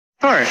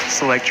start,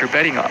 select your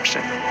betting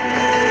option.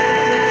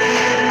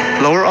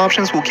 Lower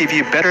options will give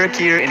you better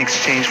gear in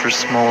exchange for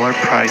smaller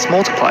prize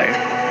multiplier.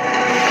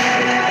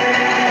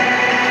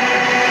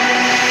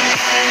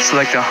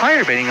 Select the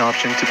higher betting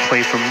option to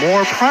play for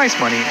more prize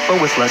money but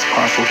with less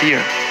powerful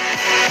gear.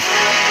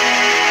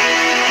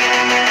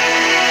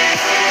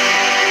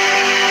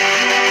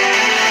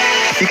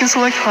 You can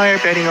select higher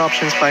betting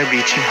options by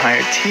reaching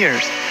higher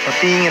tiers, but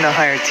being in a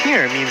higher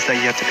tier means that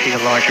you have to pay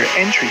a larger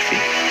entry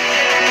fee.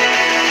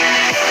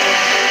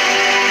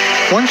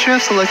 Once you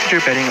have selected your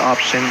betting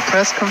option,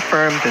 press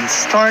confirm, then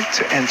start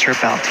to enter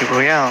Bounty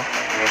Royale.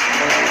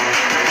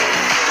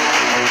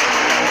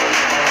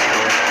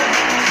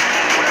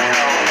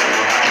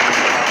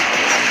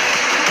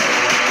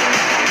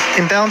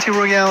 In Bounty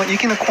Royale, you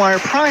can acquire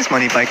prize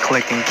money by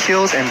collecting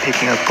kills and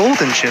picking up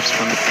golden chips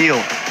from the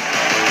field.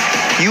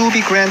 You will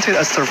be granted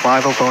a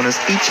survival bonus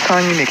each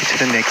time you make it to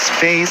the next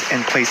phase,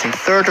 and placing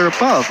third or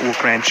above will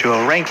grant you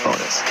a rank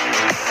bonus.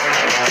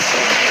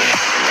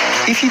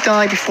 If you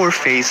die before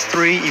phase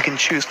 3, you can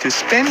choose to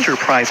spend your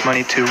prize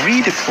money to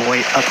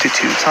redeploy up to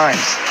 2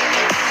 times.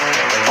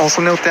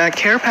 Also note that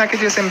care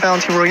packages in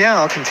Bounty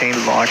Royale contain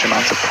large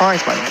amounts of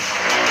prize money.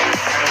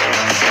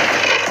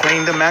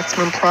 Claim the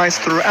maximum prize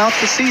throughout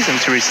the season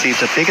to receive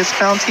the biggest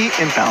bounty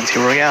in Bounty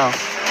Royale.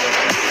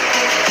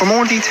 For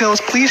more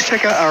details, please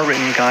check out our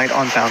written guide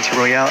on Bounty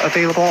Royale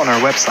available on our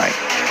website.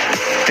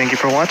 Thank you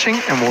for watching,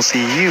 and we'll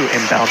see you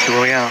in Bounty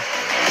Royale.